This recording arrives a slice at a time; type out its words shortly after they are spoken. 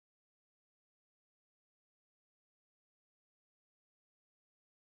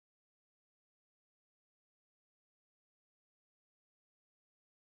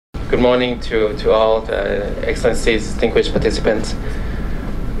Good morning to all excellencies, distinguished participants.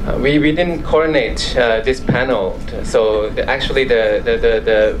 We didn't coordinate this panel, so actually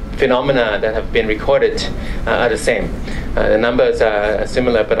the phenomena that have been recorded are the same. The numbers are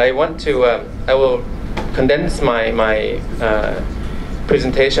similar, but I will condense my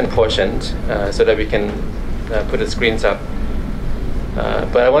presentation portion so that we can put the screens up.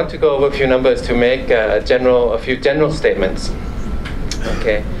 But I want to go over a few numbers to make a few general statements.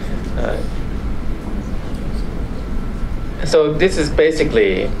 Okay. So this is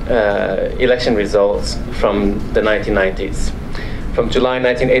basically election results from the 1990s, from July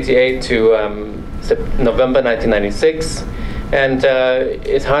 1988 to November 1996, and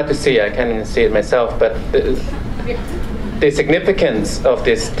it's hard to see. I can't even see it myself, but the significance of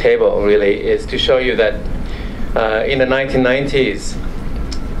this table really is to show you that in the 1990s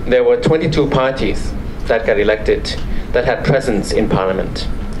there were 22 parties that got elected that had presence in parliament.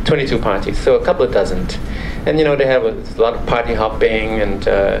 22 parties, so a couple of dozen. And you know, they have a lot of party hopping, and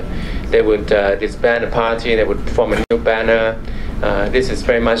they would disband a party, they would form a new banner. This is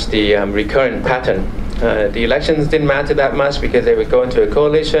very much the recurrent pattern. The elections didn't matter that much because they would go into a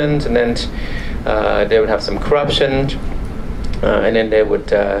coalition, and then they would have some corruption, and then they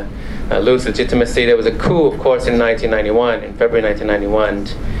would lose legitimacy. There was a coup, of course, in 1991, in February 1991,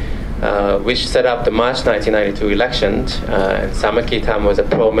 which set up the March 1992 election. Samaki Tham was a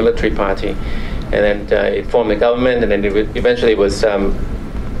pro-military party, and then it formed the government, and then it eventually was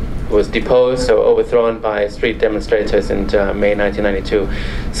deposed or overthrown by street demonstrators in May 1992.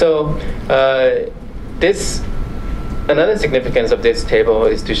 So another significance of this table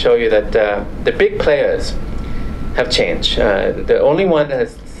is to show you that the big players have changed. The only one that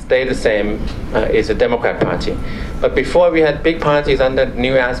has stayed the same is the Democrat Party. But before, we had big parties under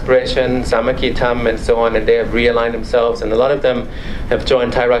New Aspiration, Samaki Tham, and so on, and they have realigned themselves, and a lot of them have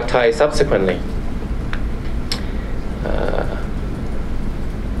joined Thai Rak Thai subsequently.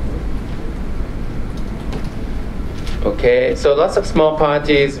 Okay, so lots of small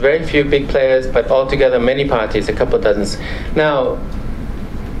parties, very few big players, but altogether many parties, a couple of dozens. Now,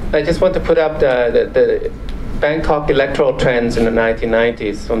 I just want to put up the Bangkok electoral trends in the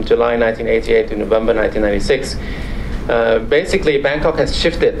 1990s, from July 1988 to November 1996. Basically, Bangkok has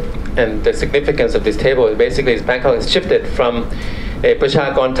shifted, and the significance of this table is basically Bangkok has shifted from a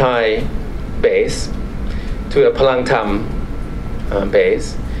Prachakon Thai base to a Palang Tham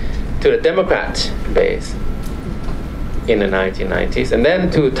base to the Democrat base in the 1990s, and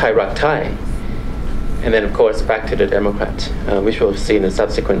then to Thai Rak Thai, and then of course back to the Democrat, which we'll see in the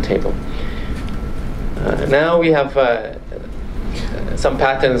subsequent table. Now we have some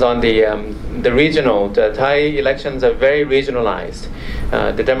patterns on the regional. The Thai elections are very regionalized.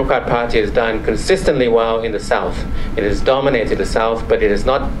 The Democrat Party has done consistently well in the south. It has dominated the south, but it has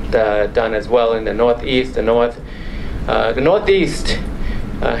not done as well in the northeast, the north. The northeast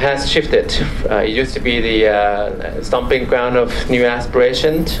has shifted. It used to be the stomping ground of New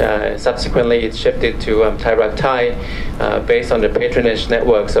Aspiration. Subsequently, it shifted to Thai Rak Thai based on the patronage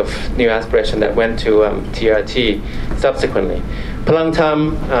networks of New Aspiration that went to TRT subsequently. Palang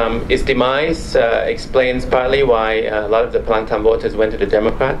Tham, its demise explains partly why a lot of the Palang Tham voters went to the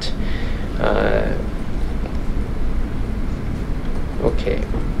Democrat. Okay.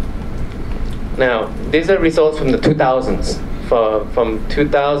 Now, these are results from the 2000s. From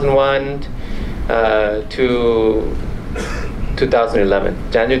 2001 to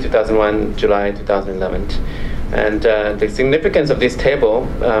 2011, January 2001, July 2011. And the significance of this table,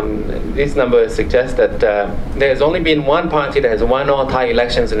 these numbers suggest that there's only been one party that has won all Thai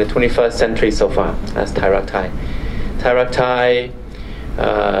elections in the 21st century so far. That's Thai Rak Thai. Thai Rak Thai,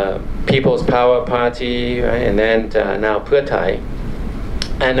 People's Power Party, right? And then now Pheu Thai.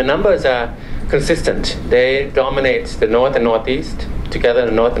 And the numbers are consistent. They dominate the north and northeast. Together,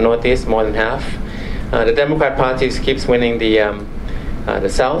 the north and northeast, more than half. The Democrat Party keeps winning the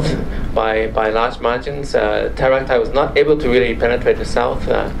south by large margins. Thai Rak Thai was not able to really penetrate the south.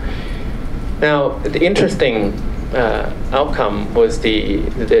 Now, the interesting outcome was the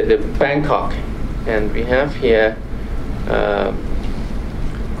Bangkok, and we have here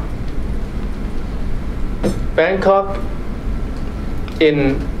Bangkok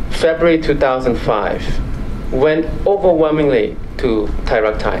in February 2005 went overwhelmingly to Thai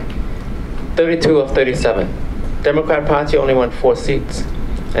Rak Thai. 32 of 37. Democrat Party only won 4 seats.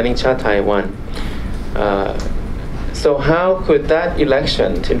 I think Cha Thai won. So how could that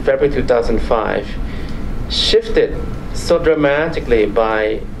election in February 2005 shifted so dramatically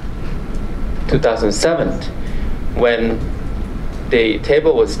by 2007 when the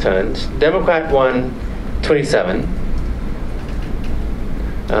table was turned? Democrat won 27.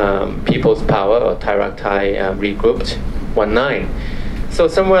 People's Power, or Thai Rak Thai, regrouped, won 9. So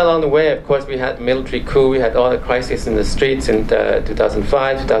somewhere along the way, of course, we had military coup, we had all the crises in the streets in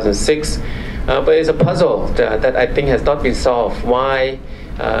 2005, 2006, but it's a puzzle that I think has not been solved. Why,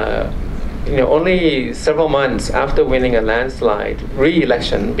 only several months after winning a landslide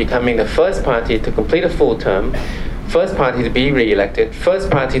re-election, becoming the first party to complete a full term, first party to be re-elected, first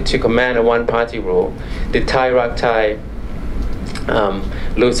party to command a one-party rule, did Thai Rak Thai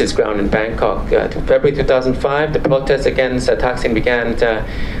lose its ground in Bangkok. February 2005, the protests against Thaksin began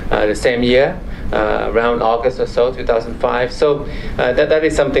the same year, around August or so, 2005. So that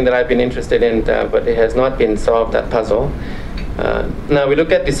is something that I've been interested in, but it has not been solved, that puzzle. Now we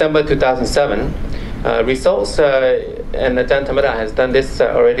look at December 2007 results, and Ajahn Tamada has done this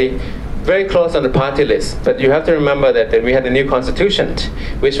already, very close on the party list. But you have to remember that we had a new constitution,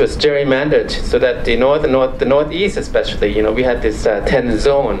 which was gerrymandered, so that the northeast especially, we had this 10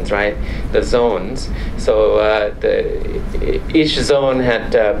 zones, right? The zones. So each zone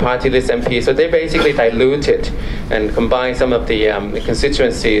had party list MPs. So they basically diluted and combined some of the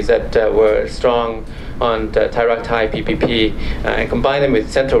constituencies that were strong on the Thai Rak Thai PPP and combine them with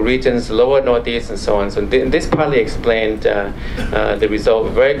central regions, lower northeast, and so on. So this partly explained the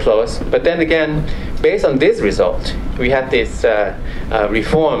result, very close. But then again, based on this result, we had this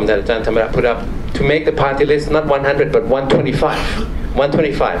reform that Ajahn Tamada put up to make the party list not 100 but 125.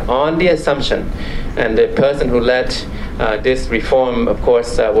 125 on the assumption, and the person who led this reform, of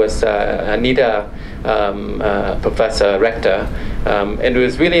course, was Anita Professor Rector, and it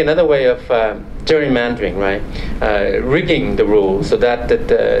was really another way of gerrymandering, right? Rigging the rules so that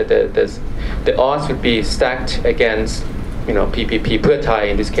the odds would be stacked against, PPP, Pheu Thai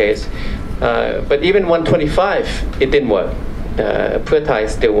in this case. But even 125, it didn't work. Pheu Thai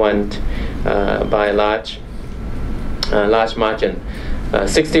still won by a large margin,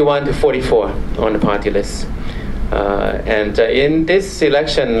 61 to 44 on the party list. And in this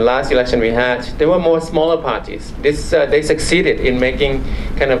election, last election we had, there were more smaller parties. They succeeded in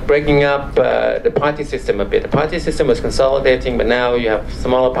breaking up the party system a bit. The party system was consolidating, but now you have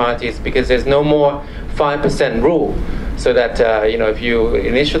smaller parties because there's no more 5% rule. So that, if you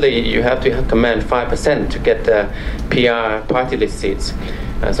initially you have to command 5% to get the PR party list seats.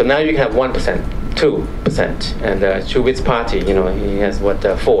 So now you can have 1%, 2%, and Chuwit's party, he has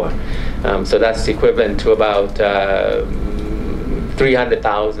 4. So that's equivalent to about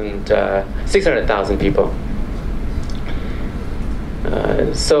 300,000, 600,000 people.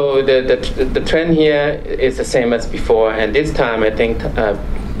 So the trend here is the same as before, and this time I think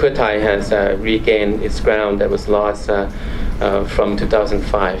Pheu Thai has regained its ground that was lost from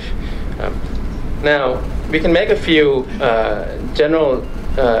 2005. Now we can make a few general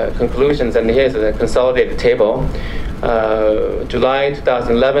conclusions, and here's a consolidated table. July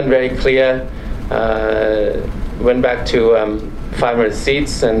 2011, very clear, went back to 500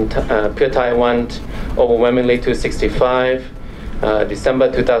 seats, and Pheu Thai won overwhelmingly 265.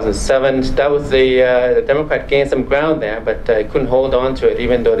 December 2007, that was the Democrat gained some ground there, but couldn't hold on to it,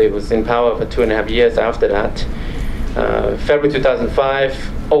 even though it was in power for 2.5 years after that. February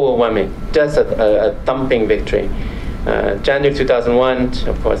 2005, overwhelming, just a thumping victory. January 2001,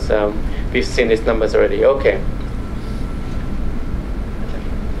 of course, we've seen these numbers already. Okay.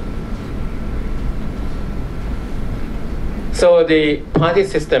 So the party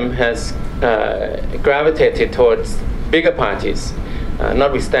system has gravitated towards bigger parties,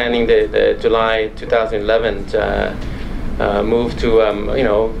 notwithstanding the July 2011 move to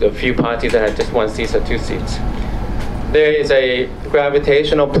the few parties that had just 1 seat or 2 seats. There is a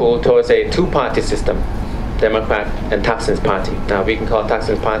gravitational pull towards a two-party system, Democrat and Thaksin's party. Now we can call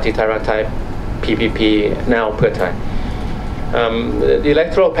Thaksin's party Thai Rak Thai, PPP, now Pheu Thai. The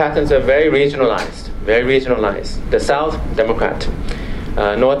electoral patterns are very regionalized, very regionalized. The South, Democrat.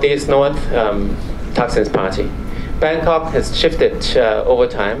 Northeast, North, Thaksin's party. Bangkok has shifted over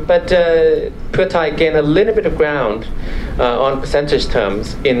time, but Pheu Thai gained a little bit of ground on percentage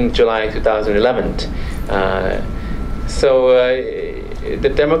terms in July 2011. So the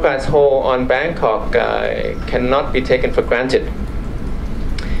Democrats' hold on Bangkok cannot be taken for granted.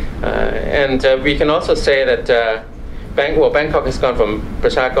 And we can also say that Bangkok has gone from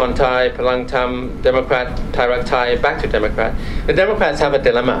Prachakon Thai, Palang Tham, Democrat, Thai Rak Thai, back to Democrat. The Democrats have a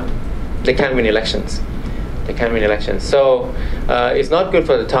dilemma. They can't win elections. They can't win elections. So it's not good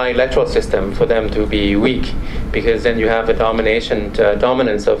for the Thai electoral system for them to be weak, because then you have a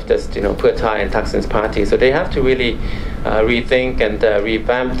dominance of just Pheu Thai and Thaksin's party. So they have to really rethink and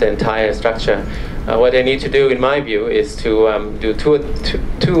revamp the entire structure. What they need to do, in my view, is to do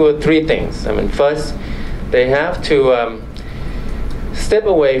two or three things. I mean, first, they have to step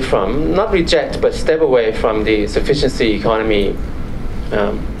away from, not reject, but step away from the sufficiency economy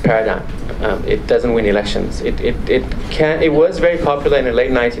paradigm. It doesn't win elections. It was very popular in the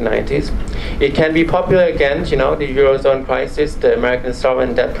late 1990s. It can be popular again, you know, the Eurozone crisis, the American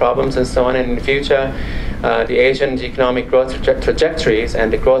sovereign debt problems and so on, and in the future, the Asian economic growth trajectories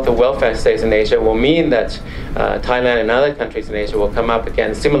and the growth of welfare states in Asia will mean that Thailand and other countries in Asia will come up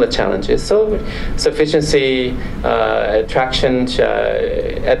against similar challenges. So sufficiency, attraction,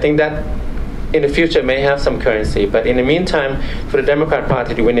 I think that in the future may have some currency, but in the meantime, for the Democrat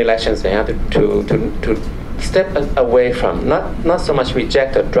Party to win elections, they have to step away from, not so much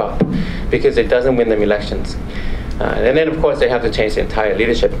reject or drop, because it doesn't win them elections. And then, of course, they have to change the entire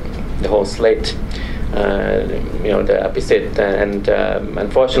leadership, the whole slate. You know, the opposite, and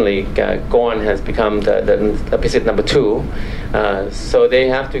unfortunately, Gorn has become the opposite number 2. So they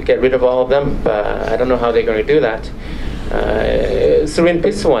have to get rid of all of them. I don't know how they're going to do that. Surin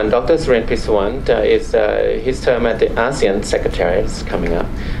Pisuwan, Dr. Surin Pisuwan, is his term at the ASEAN Secretariat is coming up.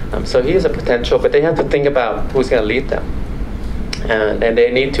 So he is a potential, but they have to think about who's going to lead them. And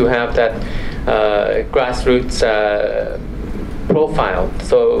they need to have that grassroots profile.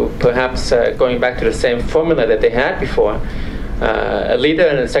 So perhaps going back to the same formula that they had before, a leader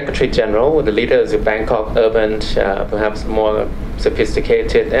and a secretary general. The leader is a Bangkok urban, perhaps more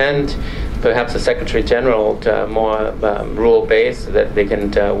sophisticated, and perhaps a secretary general more rural based, so that they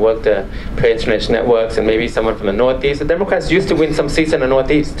can work the patronage networks, and maybe someone from the Northeast. The Democrats used to win some seats in the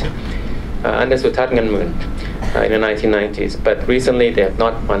Northeast under Thitinan in the 1990s, but recently they have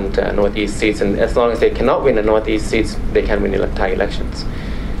not won Northeast seats, and as long as they cannot win the Northeast seats, they can win Thai elections.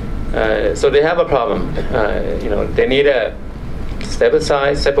 So they have a problem. You know, they need a step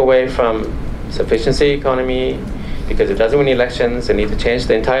aside, step away from sufficiency economy, because it doesn't win elections. They need to change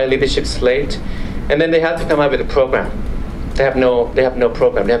the entire leadership slate, and then they have to come up with a program. They have no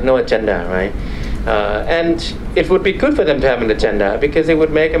program. They have no agenda, right? And it would be good for them to have an agenda, because it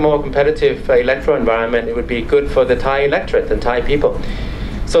would make a more competitive electoral environment. It would be good for the Thai electorate and Thai people.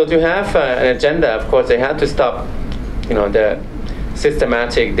 So to have an agenda, of course, they have to stop, you know, the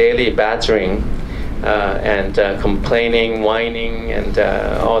systematic daily badgering and complaining, whining, and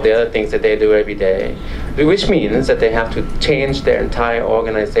all the other things that they do every day, which means that they have to change their entire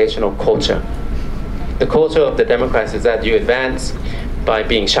organizational culture. The culture of the Democrats is that you advance by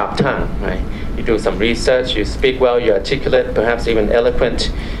being sharp-tongued, right? You do some research, you speak well, you're articulate, perhaps even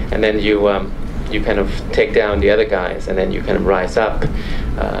eloquent, and then you kind of take down the other guys, and then you kind of rise up.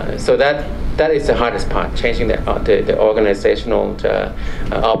 So that is the hardest part, changing the organizational,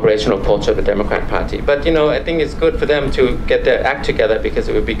 operational culture of the Democrat Party. But you know, I think it's good for them to get their act together, because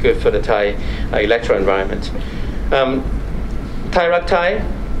it would be good for the Thai electoral environment. Thai Rak Thai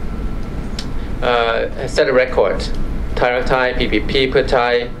has set a record. Thai Rak Thai, PPP Pheu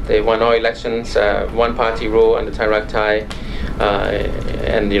Thai, they won all elections, one-party rule under Thai Rak Thai,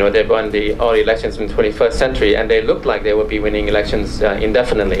 and you know, they won all elections in the 21st century, and they looked like they would be winning elections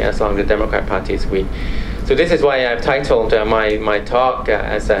indefinitely as long as the Democrat Party is weak. So this is why I've titled my talk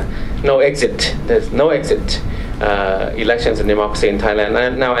as No Exit. There's no exit elections and democracy in Thailand.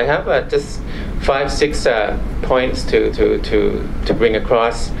 And now I have just 5-6 points to bring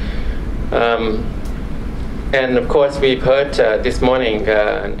across. And of course, we've heard this morning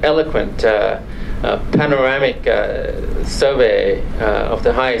an eloquent, panoramic survey of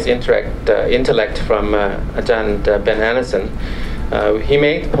the highest intellect from Ajahn Ben Anderson. He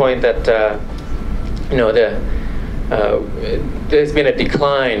made the point that you know, there's been a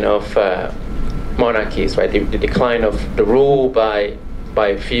decline of monarchies, right? The decline of the rule by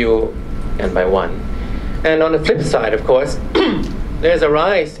few and by one. And on the flip side, of course, there's a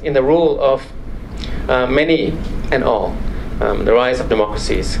rise in the rule of many and all, the rise of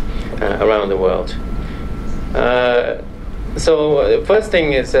democracies around the world. So the first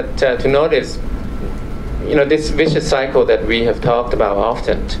thing is that to notice, you know, this vicious cycle that we have talked about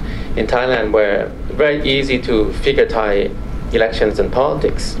often in Thailand, where very easy to figure Thai elections and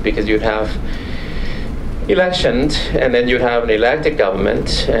politics, because you'd have elections, and then you'd have an elected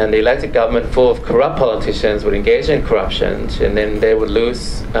government, and the elected government full of corrupt politicians would engage in corruption, and then they would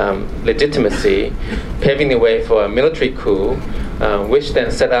lose legitimacy, paving the way for a military coup, which then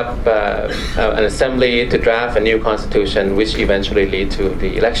set up an assembly to draft a new constitution, which eventually lead to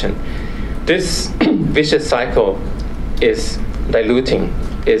the election. This vicious cycle is diluting,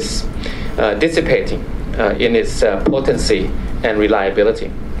 is dissipating in its potency and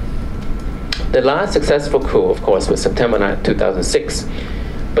reliability. The last successful coup, of course, was September 9, 2006.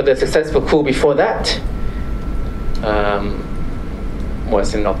 But the successful coup before that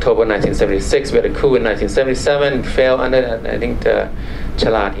was in October 1976. We had a coup in 1977, failed under, I think,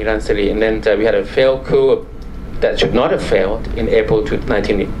 Chalat Hiransiri. And then we had a failed coup that should not have failed in April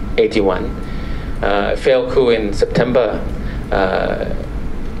 1981. Failed coup in September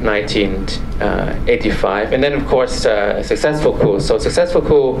 1985. And then, of course, a successful coup. So successful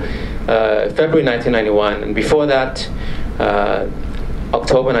coup, February 1991. And before that,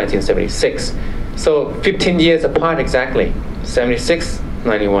 October 1976. So 15 years apart exactly. 76,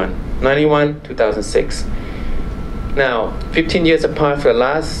 91. 91, 2006. Now, 15 years apart for the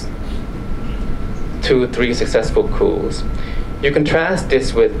last 2-3 successful coups. You contrast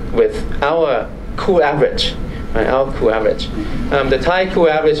this with our coup average, right? Our coup average. The Thai coup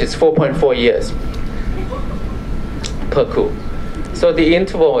average is 4.4 years per coup. So the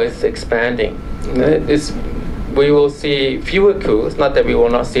interval is expanding. We will see fewer coups, not that we will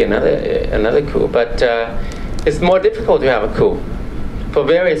not see another coup, but it's more difficult to have a coup for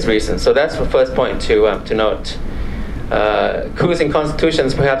various reasons. So that's the first point to note. Coups in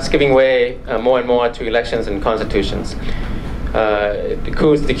constitutions perhaps giving way more and more to elections and constitutions. The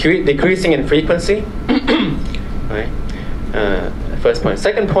coups decreasing in frequency. Right? First point.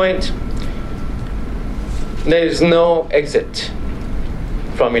 Second point, there is no exit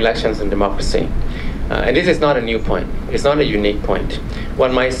from elections and democracy. And this is not a new point. It's not a unique point.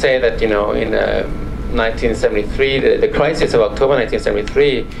 One might say that, in 1973, the crisis of October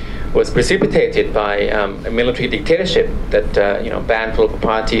 1973 was precipitated by a military dictatorship that banned political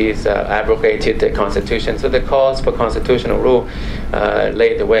parties, abrogated the constitution. So the cause for constitutional rule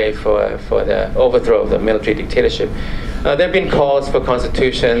laid the way for the overthrow of the military dictatorship. There have been calls for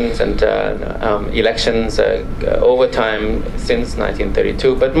constitutions and elections over time since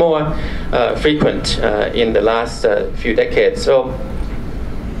 1932, but more frequent in the last few decades. So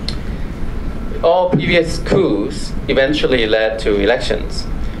all previous coups eventually led to elections.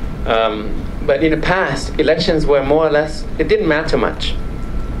 But in the past, elections were more or less, it didn't matter much.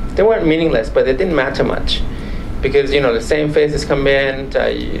 They weren't meaningless, but it didn't matter much. Because, the same faces come in,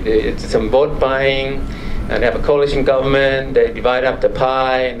 it's some vote buying, and they have a coalition government, they divide up the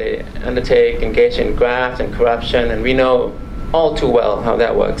pie, and they engage in graft and corruption, and we know all too well how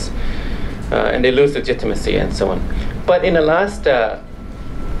that works. And they lose legitimacy and so on. But in the last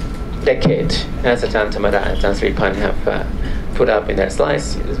decade, as Ajahn Tamada and Ajahn Siripan have put up in their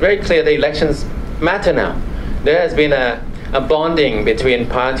slides, it's very clear that elections matter now. There has been a bonding between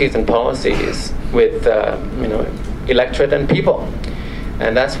parties and policies with electorate and people.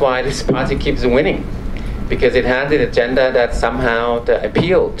 And that's why this party keeps winning, because it has an agenda that somehow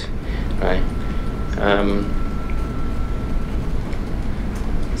appealed, right?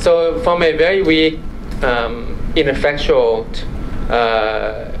 So from a very weak, ineffectual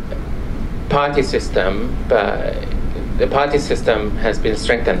party system, the party system has been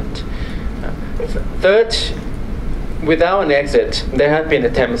strengthened. Third, without an exit, there have been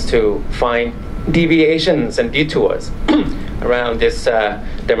attempts to find deviations and detours around this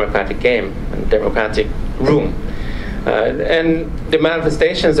democratic game and democratic room. And the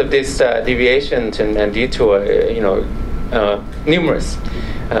manifestations of this deviations and detour, numerous.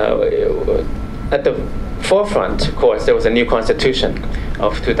 At the forefront, of course, there was a new constitution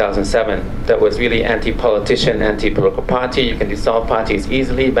of 2007 that was really anti-politician, anti-political party. You can dissolve parties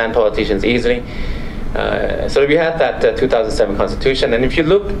easily, ban politicians easily. So we had that 2007 constitution, and if you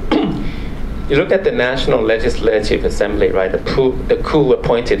look, you look at the National Legislative Assembly, right, the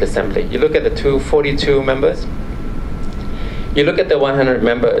coup-appointed assembly. You look at the 242 members. You look at the 100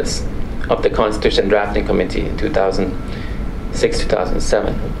 members of the Constitution Drafting Committee in 2006,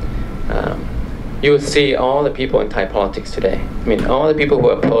 2007. You will see all the people in Thai politics today. I mean, all the people who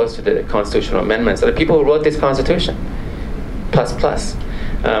are opposed to the constitutional amendments are the people who wrote this constitution, plus.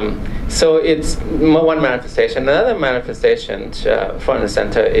 So it's one manifestation. Another manifestation, front and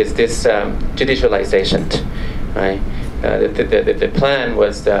center, is this judicialization, right? The plan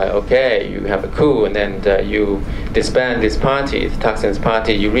was, okay, you have a coup, and then you disband this party, the Thaksin's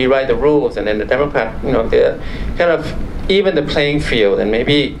party, you rewrite the rules, and then the Democrat, they're kind of even the playing field and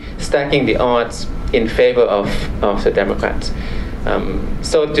maybe stacking the odds in favor of the Democrats.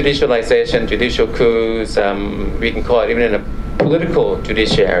 So judicialization, judicial coups, we can call it even in a political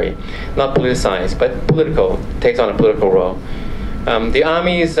judiciary, not politicized, but political, takes on a political role. The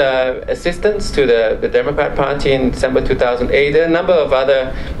Army's assistance to the Democrat Party in December 2008, there are a number of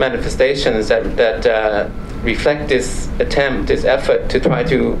other manifestations that reflect this attempt, this effort to try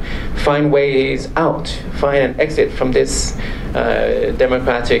to find ways out, find an exit from this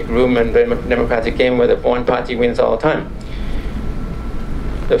democratic room and democratic game where the one party wins all the time.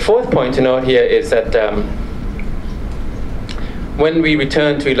 The fourth point to note here is that When we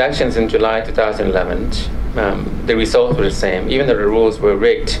returned to elections in July 2011, the results were the same, even though the rules were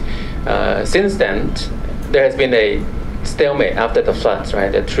rigged. Since then, there has been a stalemate after the floods,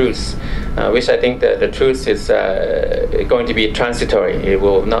 right? A truce, which I think the truce is going to be transitory. It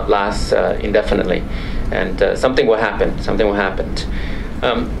will not last indefinitely, and something will happen. Something will happen.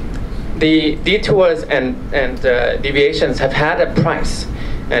 The detours and deviations have had a price,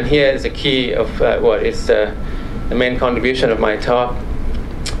 and here is the key of what is the main contribution of my talk.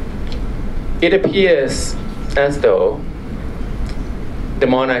 It appears as though the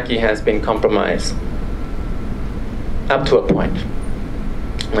monarchy has been compromised up to a point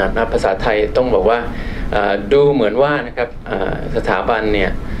ภาษาไทยต้องบอกว่าดูเหมือนว่านะครับสถาบันเนี่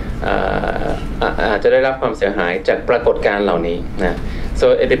ยอาจจะได้รับความเสียหายจากปรากฏการณ์เหล่านี้นะ so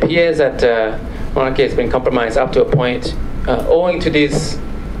it appears that monarchy has been compromised up to a point owing to these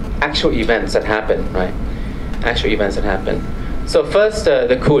actual events that happen, right? Actual events that happen. So first,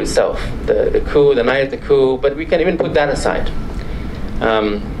 the coup itself, the coup, the night of the coup, but we can even put that aside.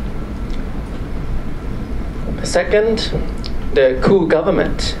 Second, the coup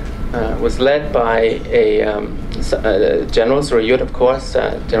government was led by a General Surayut, of course,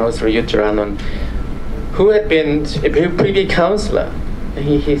 General Surayut Jaranon, who had been a privy councillor.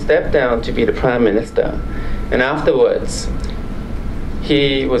 He stepped down to be the prime minister, and afterwards,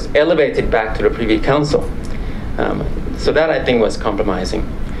 he was elevated back to the Privy Council. So that I think was compromising.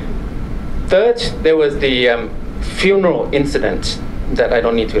 Third, there was the funeral incident that I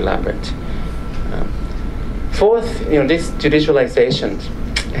don't need to elaborate. Fourth, this judicialization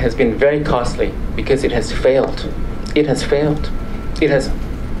has been very costly because it has failed. It has failed. It has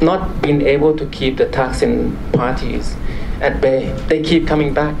not been able to keep the Thaksin parties at bay. They keep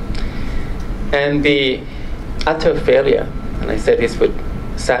coming back. And the utter failure, and I said this with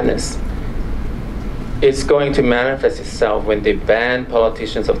sadness, is going to manifest itself when they ban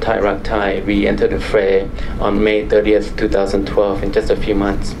politicians of Thai Rak Thai re-enter the fray on May 30th, 2012, in just a few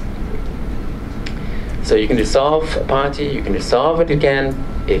months. So you can dissolve a party, you can dissolve it again,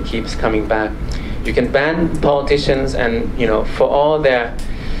 it keeps coming back. You can ban politicians and, for all their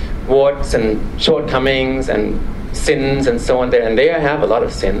warts and shortcomings and sins and so on there, and they have a lot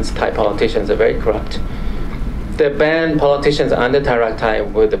of sins. Thai politicians are very corrupt. The banned politicians under Thai Rak Thai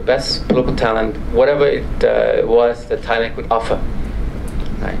were the best political talent, whatever it was that Thailand could offer.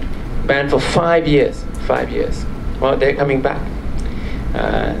 Right? Banned for 5 years. 5 years. Well, they're coming back.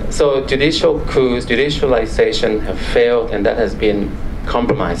 So judicial coups, judicialization have failed, and that has been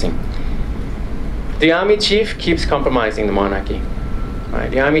compromising. The army chief keeps compromising the monarchy. Right?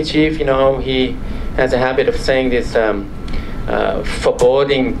 The army chief, he has a habit of saying this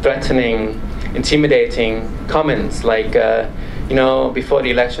foreboding, threatening, intimidating comments like, before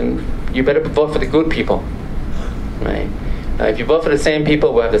the election, you better vote for the good people, right? If you vote for the same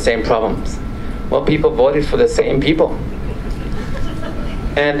people, we'll have the same problems. Well, people voted for the same people.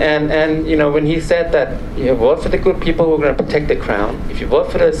 And when he said that you vote for the good people, we're going to protect the crown. If you vote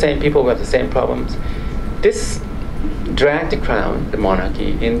for the same people, we have the same problems. This dragged the crown, the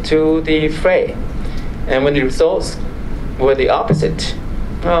monarchy, into the fray. And when the results were the opposite,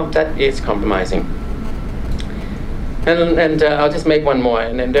 well, that is compromising. And I'll just make one more.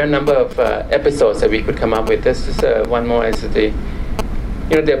 And then there are a number of episodes that we could come up with. This is one more. Is the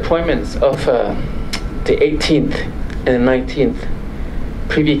appointments of the 18th and the 19th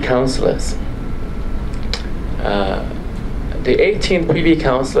Privy Councillors. The 18th Privy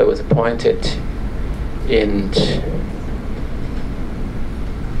Councillor was appointed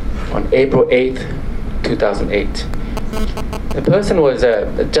on April 8th, 2008. The person was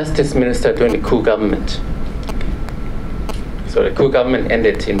a justice minister during the coup government. So the coup government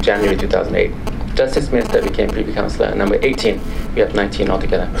ended in January 2008. Justice minister became Privy Councillor, number 18. We have 19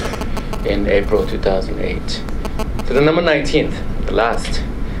 altogether in April 2008. So the number 19th, the last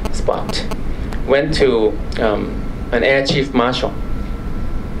spot, went to an Air Chief Marshal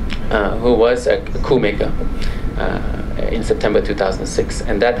who was a coup maker in September 2006.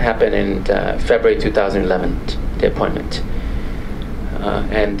 And that happened in February 2011, the appointment.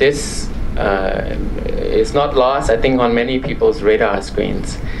 And this is not lost, I think, on many people's radar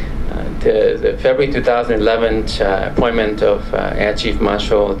screens. The February 2011 appointment of Air Chief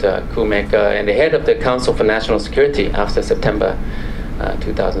Marshal, the coup maker, and the head of the Council for National Security after September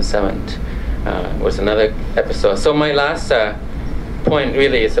 2007 was another episode. So my last point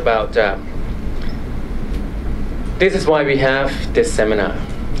really is about this is why we have this seminar.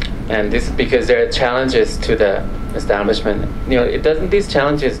 And this is because there are challenges to the establishment. These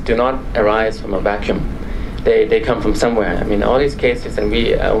challenges do not arise from a vacuum. They come from somewhere. I mean, all these cases, and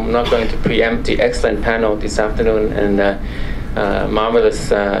I'm not going to preempt the excellent panel this afternoon, and marvelous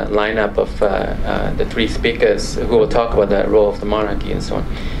lineup of the three speakers who will talk about the role of the monarchy and so on.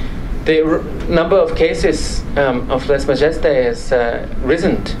 The number of cases of lèse-majesté has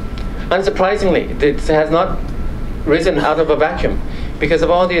risen. Unsurprisingly, it has not risen out of a vacuum because of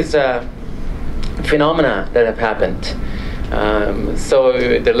all these phenomena that have happened.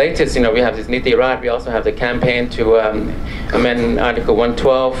 So the latest, we have this Niti Rat, we also have the campaign to amend Article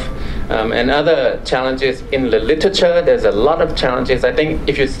 112, and other challenges in the literature. There's a lot of challenges. I think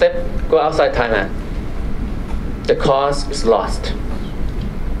if you go outside Thailand, the cause is lost.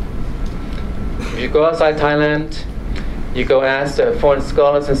 If you go outside Thailand, you go ask foreign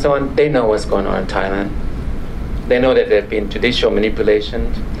scholars and so on, they know what's going on in Thailand. They know that there have been judicial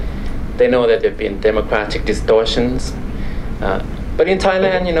manipulations. They know that there have been democratic distortions. But in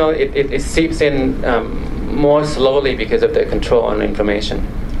Thailand, it seeps in more slowly because of the control on information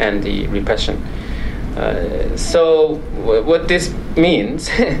and the repression. So what this means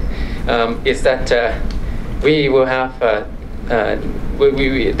is that we will have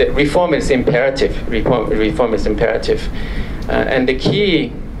the reform is imperative. Reform is imperative, and the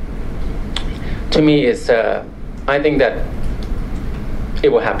key to me is I think that it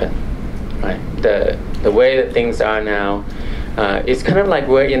will happen. Right? The way that things are now, it's kind of like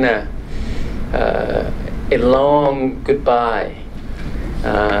we're in a long goodbye,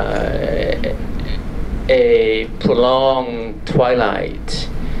 a prolonged twilight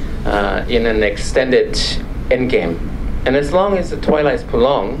in an extended endgame. And as long as the twilight is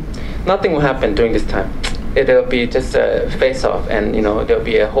prolonged, nothing will happen during this time. It'll be just a face-off, and there'll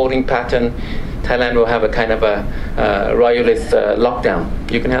be a holding pattern. Thailand will have a kind of a royalist lockdown.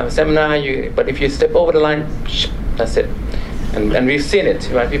 You can have a seminar, but if you step over the line, that's it. And we've seen it,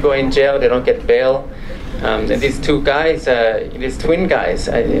 right? People are in jail, they don't get bail. And these two guys, these twin guys,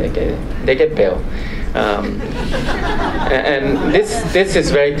 they get bail. And this is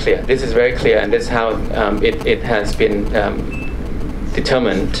very clear. This is very clear, and this is how it has been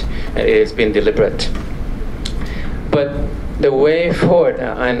determined. It has been deliberate. But the way forward,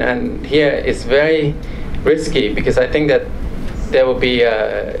 and here is very risky because I think that there will be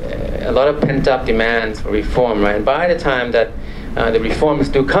a lot of pent-up demands for reform, right? And by the time that the reforms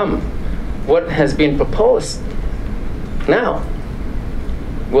do come, what has been proposed now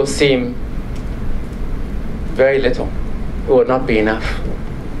will seem very little. It will not be enough.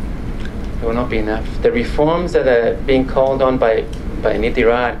 It will not be enough. The reforms that are being called on by Niti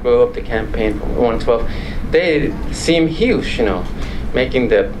Rat, Group, the campaign for 112, they seem huge, making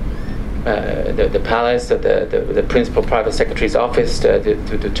the palace, the principal private secretary's office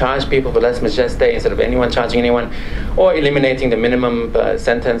to charge people for lèse-majesté instead of anyone charging anyone, or eliminating the minimum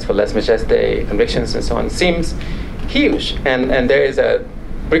sentence for lèse-majesté convictions and so on, seems huge. And there is a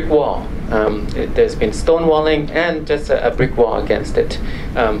brick wall. There's been stonewalling and just a brick wall against it.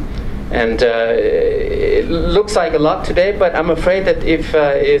 And it looks like a lot today, but I'm afraid that if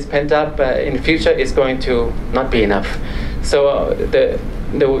it is pent up in the future, it's going to not be enough. So the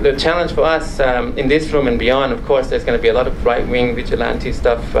challenge for us in this room and beyond, of course, there's going to be a lot of right-wing vigilante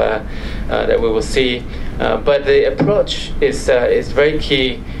stuff that we will see. But the approach is very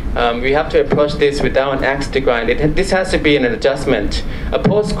key. We have to approach this without an axe to grind. This has to be an adjustment, a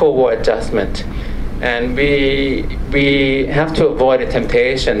post-Cold War adjustment. And we have to avoid the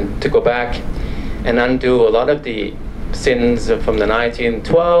temptation to go back and undo a lot of the sins from the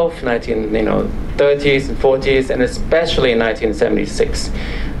 1930s and 40s, and especially in 1976.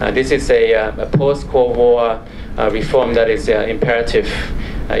 This is a post-Cold War reform that is imperative.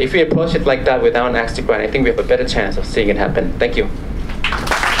 If we approach it like that without an axe to grind, I think we have a better chance of seeing it happen. Thank you.